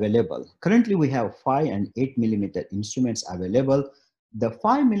instruments available. Currently, we have 5 and 8 millimeter instruments available. The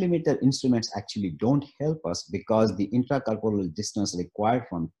 5 millimeter instruments actually don't help us because the intracorporeal distance required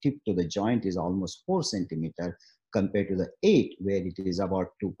from tip to the joint is almost 4 centimeter compared to the 8, where it is about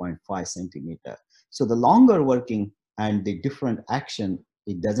 2.5 centimeter. So the longer working and the different action,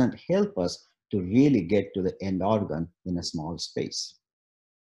 it doesn't help us to really get to the end organ in a small space.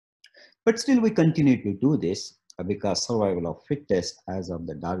 But still we continue to do this because survival of fittest as of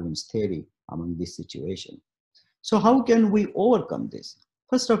the Darwin's theory among this situation. So how can we overcome this?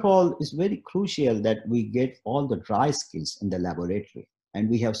 First of all, it's very crucial that we get all the dry skills in the laboratory. And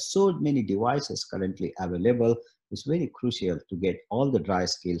we have so many devices currently available. It's very crucial to get all the dry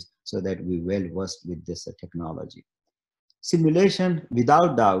skills so that we're well versed with this technology. Simulation,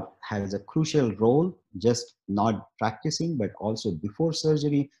 without doubt, has a crucial role, just not practicing, but also before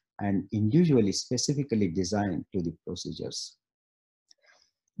surgery and individually specifically designed to the procedures.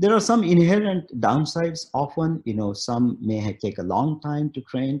 There are some inherent downsides. Often, some may take a long time to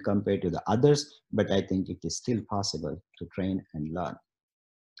train compared to the others, but I think it is still possible to train and learn.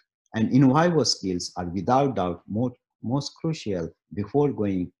 And in vivo skills are without doubt most crucial before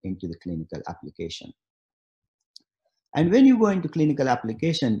going into the clinical application. And when you go into clinical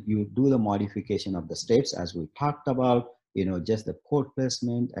application, you do the modification of the steps as we talked about, just the port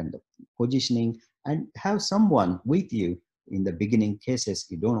placement and the positioning, and have someone with you in the beginning cases.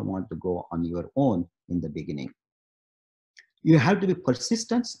 You don't want to go on your own in the beginning. You have to be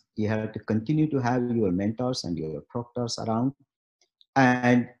persistent. You have to continue to have your mentors and your proctors around.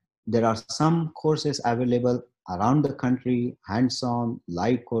 And there are some courses available around the country, hands-on,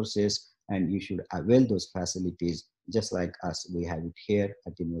 live courses, and you should avail those facilities just like us. We have it here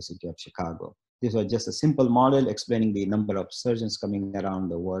at the University of Chicago. This was just a simple model explaining the number of surgeons coming around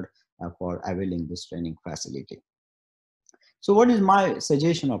the world for availing this training facility. So what is my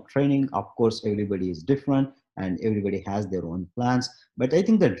suggestion of training? Of course, everybody is different and everybody has their own plans, but I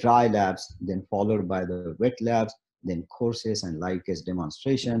think the dry labs, then followed by the wet labs, then courses and live case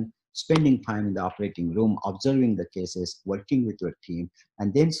demonstration, spending time in the operating room, observing the cases, working with your team,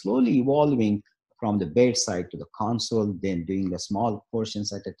 and then slowly evolving from the bedside to the console, then doing the small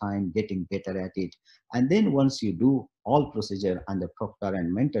portions at a time, getting better at it. And then once you do all procedure under proctor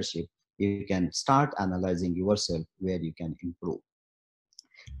and mentorship, you can start analyzing yourself where you can improve.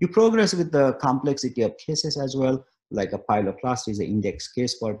 You progress with the complexity of cases as well, like a pyeloplasty is an index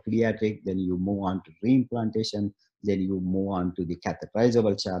case for pediatric, then you move on to reimplantation, then you move on to the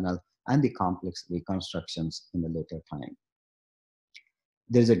catheterizable channel and the complex reconstructions in the later time.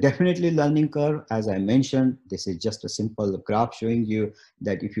 There's a definitely learning curve. As I mentioned, this is just a simple graph showing you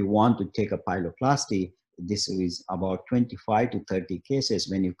that if you want to take a pyeloplasty, this is about 25 to 30 cases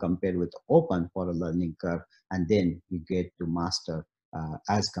when you compare with open for a learning curve, and then you get to master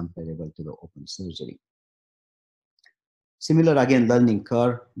as comparable to the open surgery. Similar again learning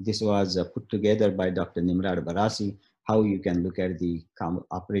curve. This was put together by Dr. Nimrod Barasi, how you can look at the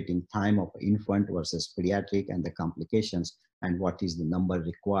operating time of infant versus pediatric and the complications and what is the number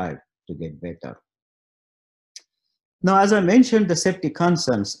required to get better. Now, as I mentioned, the safety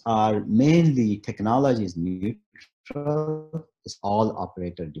concerns are mainly technology is neutral, it's all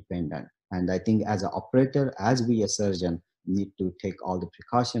operator dependent. And I think as an operator, as we a surgeon, need to take all the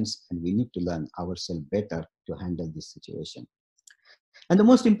precautions, and we need to learn ourselves better to handle this situation. And the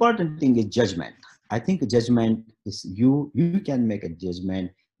most important thing is judgment. I think judgment is you can make a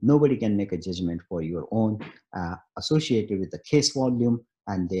judgment. Nobody can make a judgment for your own, associated with the case volume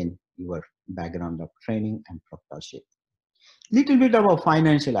and then your background of training and proctorship. Little bit of a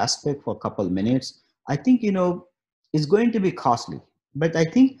financial aspect for a couple minutes. I think, it's going to be costly, but I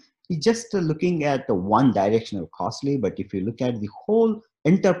think it's just looking at the one directional costly. But if you look at the whole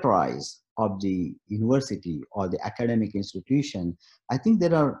enterprise of the university or the academic institution, I think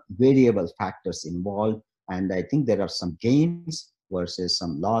there are variable factors involved. And I think there are some gains versus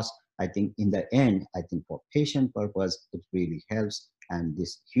some loss. I think in the end, I think for patient purpose, it really helps. And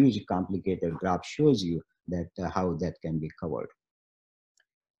this huge complicated graph shows you that how that can be covered.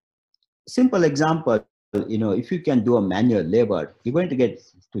 Simple example, if you can do a manual labor, you're going to get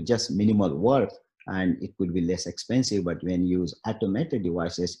to just minimal work and it could be less expensive. But when you use automated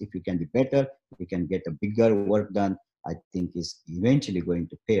devices, if you can be better, you can get a bigger work done, I think is eventually going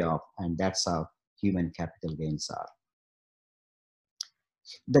to pay off. And that's how human capital gains are.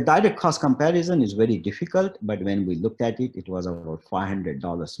 The direct cost comparison is very difficult, but when we looked at it, it was about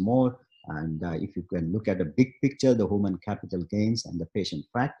 $500 more. And if you can look at the big picture, the human capital gains and the patient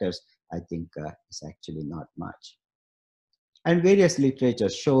factors, I think is actually not much. And various literature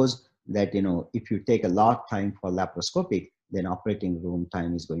shows that, if you take a lot of time for laparoscopic, then operating room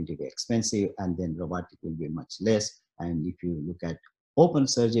time is going to be expensive, and then robotic will be much less. And if you look at open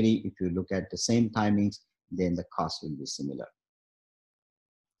surgery, if you look at the same timings, then the cost will be similar.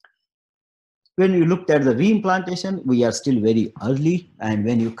 When you looked at the reimplantation, we are still very early. And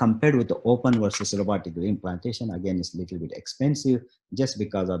when you compare with the open versus robotic reimplantation, again, it's a little bit expensive just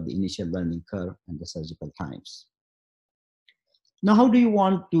because of the initial learning curve and the surgical times. Now, how do you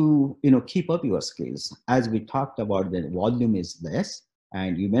want to keep up your skills? As we talked about, the volume is less,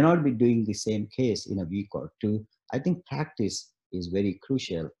 and you may not be doing the same case in a week or two. I think practice is very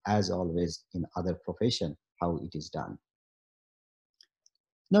crucial, as always in other profession, how it is done.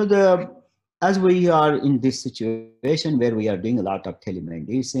 Now, as we are in this situation where we are doing a lot of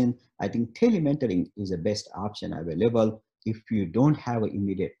telemedicine, I think telementoring is the best option available if you don't have an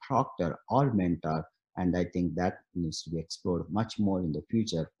immediate proctor or mentor. And I think that needs to be explored much more in the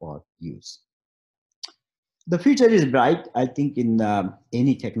future for use. The future is bright. I think in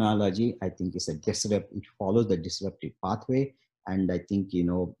any technology, I think it's it follows the disruptive pathway. And I think,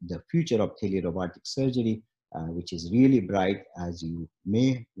 the future of telerobotic surgery, which is really bright, as you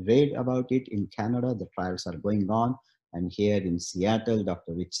may read about it in Canada, the trials are going on. And here in Seattle,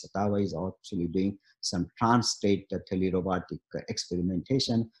 Dr. Rich Satawa is actually doing some trans-state telerobotic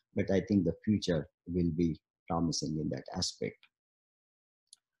experimentation, but I think the future will be promising in that aspect.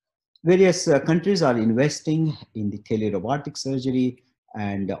 Various countries are investing in the telerobotic surgery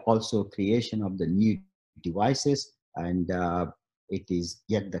and also creation of the new devices. And it is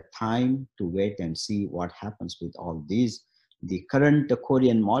yet the time to wait and see what happens with all these. The current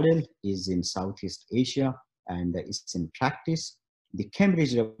Korean model is in Southeast Asia and it's in practice. The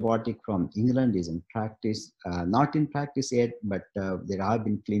Cambridge robotic from England is in practice, not in practice yet, but there have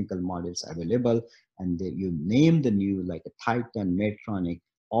been clinical models available. And you name the new, like a Titan, Medtronic,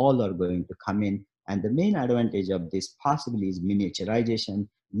 all are going to come in. And the main advantage of this possibly is miniaturization,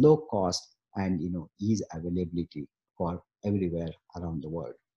 low cost, and ease availability for everywhere around the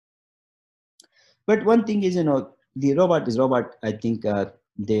world. But one thing is, the robot is robot. I think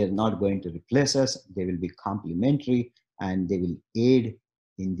they are not going to replace us. They will be complementary and they will aid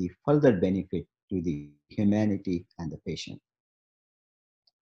in the further benefit to the humanity and the patient.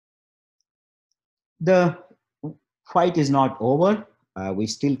 The fight is not over. We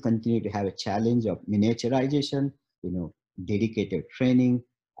still continue to have a challenge of miniaturization, dedicated training,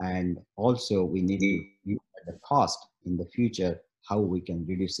 and also we need to look at the cost in the future, how we can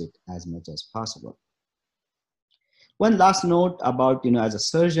reduce it as much as possible. One last note about, as a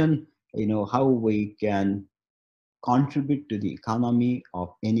surgeon, how we can contribute to the economy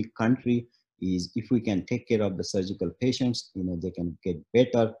of any country is if we can take care of the surgical patients, they can get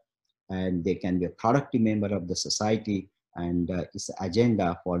better and they can be a productive member of the society. And it's an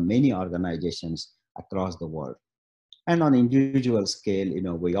agenda for many organizations across the world. And on individual scale,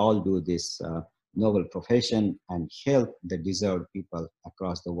 we all do this noble profession and help the deserved people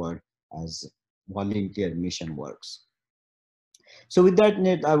across the world as volunteer mission works. So with that,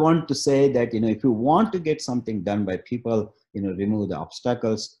 Nate, I want to say that, if you want to get something done by people, remove the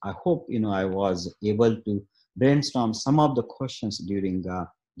obstacles. I hope, I was able to brainstorm some of the questions during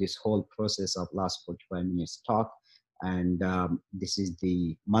this whole process of last 45 minutes talk. And this is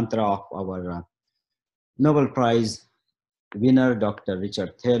the mantra of our Nobel Prize winner, Dr.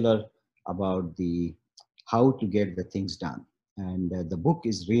 Richard Thaler, about the how to get the things done. And the book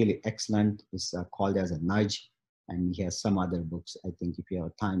is really excellent. It's called as a nudge, and he has some other books. I think if you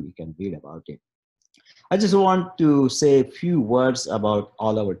have time, you can read about it. I just want to say a few words about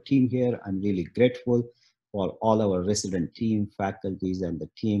all our team here. I'm really grateful for all our resident team, faculties, and the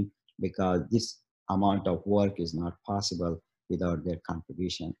team, because this amount of work is not possible without their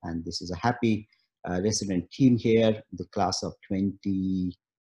contribution. And this is a happy resident team here, the class of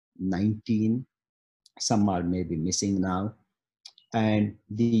 2019. Some are maybe missing now. And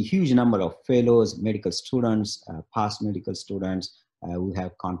the huge number of fellows, medical students, past medical students who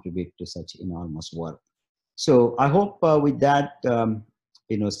have contributed to such enormous work. So I hope with that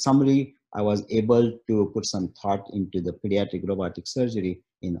summary, I was able to put some thought into the pediatric robotic surgery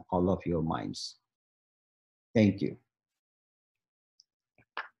in all of your minds. Thank you.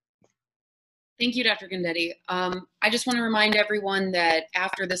 Thank you, Dr. Gandetti. I just want to remind everyone that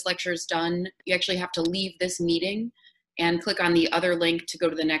after this lecture is done, you actually have to leave this meeting and click on the other link to go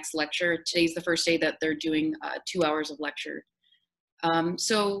to the next lecture. Today's the first day that they're doing 2 hours of lecture.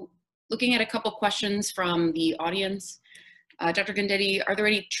 So looking at a couple questions from the audience, Dr. Gandetti, are there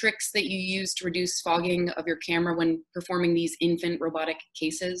any tricks that you use to reduce fogging of your camera when performing these infant robotic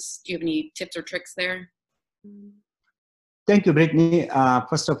cases? Do you have any tips or tricks there? Thank you, Brittany.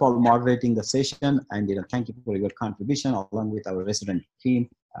 First of all, moderating the session, and thank you for your contribution along with our resident team.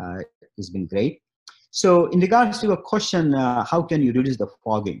 It's been great. So in regards to your question, how can you reduce the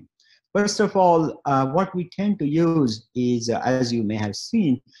fogging? First of all, what we tend to use is, as you may have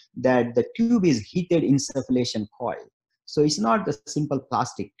seen, that the tube is heated insufflation coil. So it's not the simple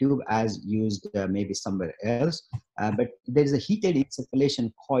plastic tube as used maybe somewhere else, but there is a heated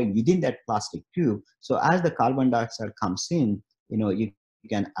insufflation coil within that plastic tube. So as the carbon dioxide comes in, you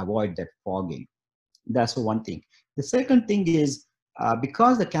can avoid that fogging. That's one thing. The second thing is,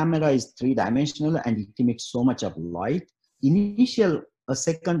 because the camera is three-dimensional and it emits so much of light, initial a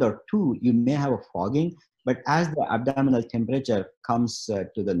second or two, you may have a fogging, but as the abdominal temperature comes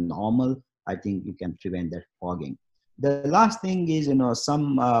to the normal, I think you can prevent that fogging. The last thing is,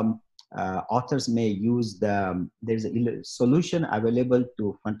 some authors may use there's a solution available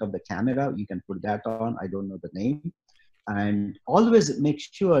to front of the camera. You can put that on. I don't know the name. And always make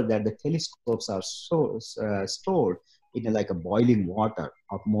sure that the telescopes are stored in like a boiling water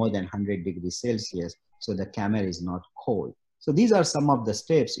of more than 100 degrees Celsius, so the camera is not cold. So these are some of the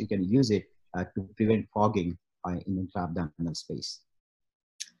steps you can use it to prevent fogging in intra-abdominal space.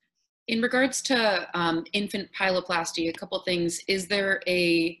 In regards to infant pyeloplasty, a couple things. Is there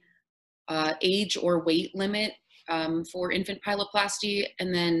a age or weight limit for infant pyeloplasty?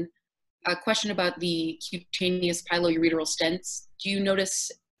 And then a question about the cutaneous pyloureteral stents. Do you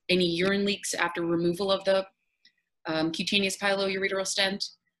notice any urine leaks after removal of the cutaneous pyloureteral stent?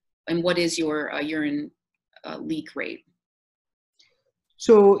 And what is your urine leak rate?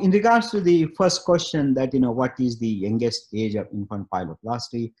 So in regards to the first question that, what is the youngest age of infant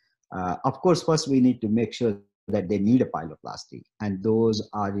pyeloplasty? Of course, first we need to make sure that they need a pyeloplasty. And those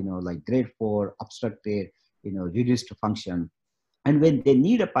are, like grade 4, obstructed, reduced function. And when they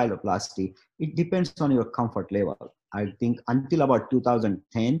need a pyeloplasty, it depends on your comfort level. I think until about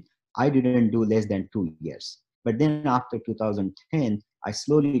 2010, I didn't do less than 2 years. But then after 2010, I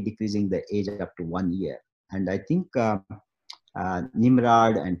slowly decreasing the age up to 1 year. And I think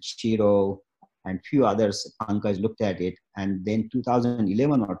Nimrod and Chiro and few others, Pankaj, looked at it. And then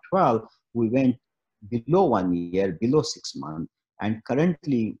 2011 or 12, we went below 1 year, below 6 months. And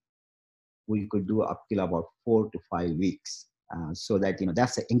currently, we could do up till about 4 to 5 weeks. So that,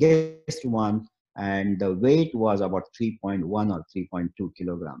 that's the youngest one. And the weight was about 3.1 or 3.2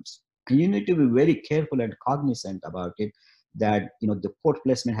 kilograms. And you need to be very careful and cognizant about it, that, the port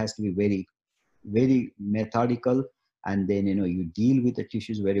placement has to be very, very methodical. And then, you deal with the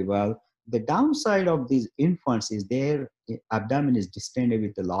tissues very well. The downside of these infants is their abdomen is distended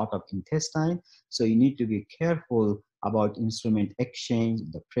with a lot of intestine. So you need to be careful about instrument exchange,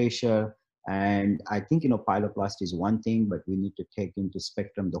 the pressure. And I think, pyeloplasty is one thing, but we need to take into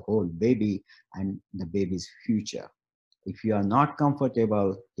spectrum the whole baby and the baby's future. If you are not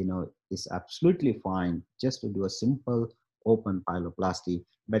comfortable, it's absolutely fine just to do a simple open pyeloplasty.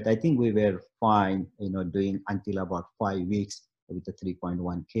 But I think we were fine, doing until about 5 weeks with the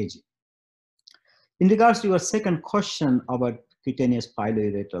 3.1 kg. In regards to your second question about cutaneous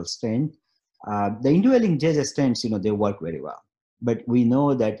pyloureteral stent, the indwelling J stents, they work very well. But we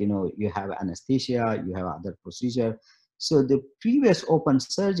know that, you have anesthesia, you have other procedure. So the previous open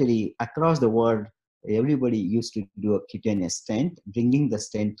surgery across the world, everybody used to do a cutaneous stent, bringing the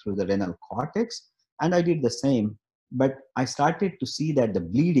stent through the renal cortex. And I did the same, but I started to see that the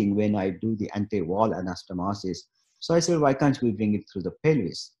bleeding when I do the anti-wall anastomosis. So I said, why can't we bring it through the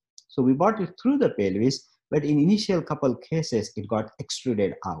pelvis? So we brought it through the pelvis, but in initial couple cases, it got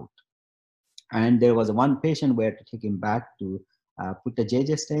extruded out. And there was one patient we had to take him back to put a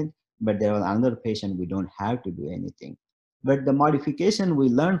JJ stent, but there was another patient we don't have to do anything. But the modification we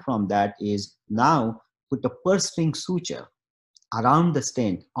learned from that is now put a purse string suture around the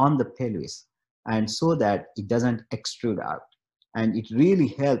stent on the pelvis, and so that it doesn't extrude out. And it really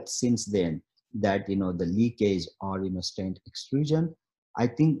helped since then that, the leakage or, stent extrusion, I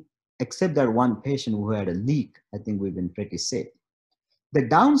think, except that one patient who had a leak, I think we've been pretty safe. The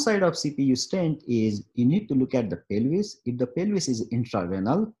downside of CPU stent is you need to look at the pelvis. If the pelvis is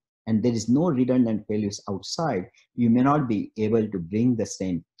intrarenal and there is no redundant pelvis outside, you may not be able to bring the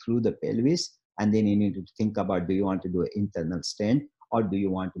stent through the pelvis. And then you need to think about, do you want to do an internal stent or do you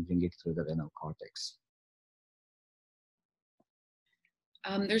want to bring it through the renal cortex?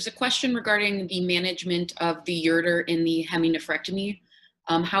 There's a question regarding the management of the ureter in the heminephrectomy.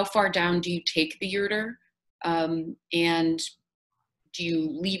 How far down do you take the ureter? And do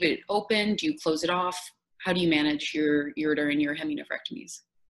you leave it open? Do you close it off? How do you manage your ureter in your heminephrectomies?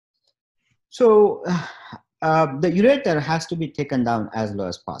 So the ureter has to be taken down as low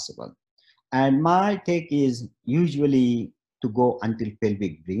as possible. And my take is usually to go until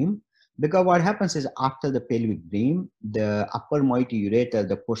pelvic brim, because what happens is after the pelvic brim, the upper moiety ureter,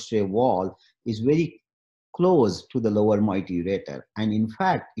 the posterior wall, is very close to the lower moiety ureter. And in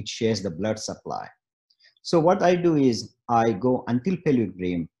fact, it shares the blood supply. So what I do is I go until pelvic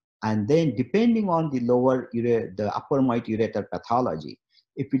brim, and then depending on the upper moiety ureter pathology,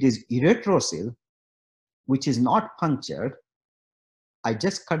 if it is ureterocele, which is not punctured, I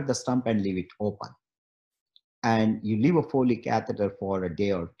just cut the stump and leave it open. And you leave a Foley catheter for a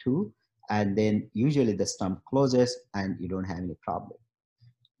day or two, and then usually the stump closes and you don't have any problem.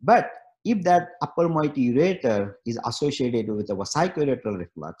 But if that upper moiety ureter is associated with a vesicular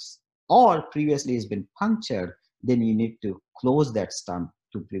reflux or previously has been punctured, then you need to close that stump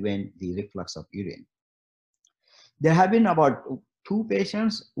to prevent the reflux of urine. There have been about 2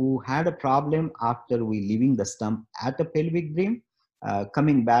 patients who had a problem after we leaving the stump at the pelvic brim,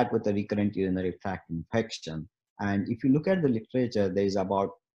 coming back with a recurrent urinary tract infection. And if you look at the literature, there is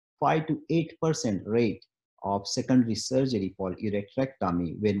about 5 to 8% rate of secondary surgery for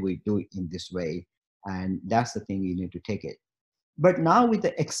uretrectomy when we do it in this way. And that's the thing, you need to take it. But now with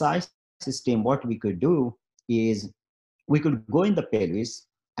the excise system, what we could do is we could go in the pelvis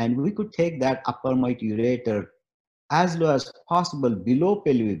and we could take that upper moiety ureter as low as possible below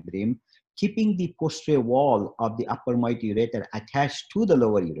pelvic brim, keeping the posterior wall of the upper moiety ureter attached to the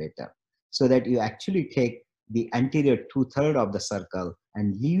lower ureter, so that you actually take the anterior 2/3 of the circle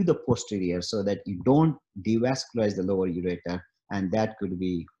and leave the posterior so that you don't devascularize the lower ureter. And that could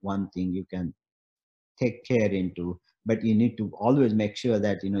be one thing you can take care into. But you need to always make sure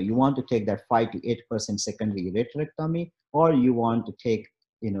that you want to take that 5 to 8% secondary ureterectomy, or you want to take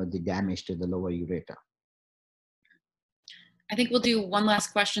the damage to the lower ureter. I think we'll do one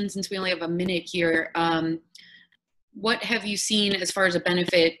last question since we only have a minute here. What have you seen as far as a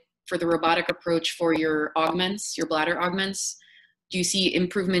benefit for the robotic approach for your augments, your bladder augments? Do you see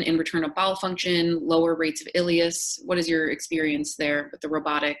improvement in return of bowel function, lower rates of ileus? What is your experience there with the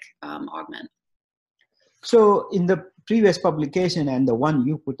robotic augment? So in the previous publication and the one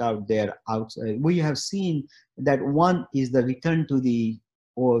you put out there outside, we have seen that one is the return to the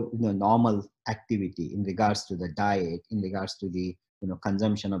normal activity in regards to the diet, in regards to the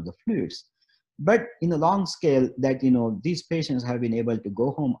consumption of the fluids. But in a long scale that these patients have been able to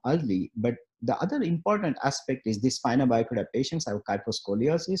go home early. But the other important aspect is these spina bifida patients have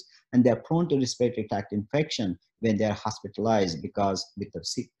kyphoscoliosis, and they're prone to respiratory tract infection when they're hospitalized, because with the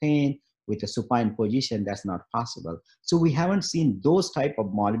sick pain, with a supine position, that's not possible. So we haven't seen those type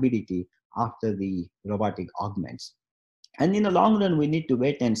of morbidity after the robotic augments. And in the long run, we need to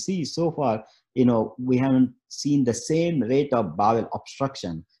wait and see. So far, we haven't seen the same rate of bowel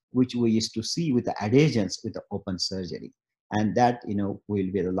obstruction, which we used to see with the adhesions with the open surgery. And that, will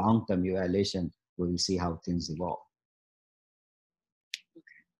be the long-term evaluation. We will see how things evolve.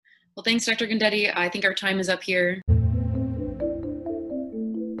 Okay. Well, thanks, Dr. Gundeti. I think our time is up here.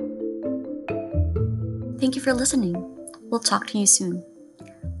 Thank you for listening. We'll talk to you soon.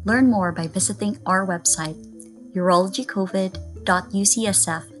 Learn more by visiting our website,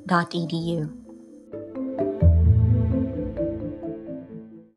 urologycovid.ucsf.edu.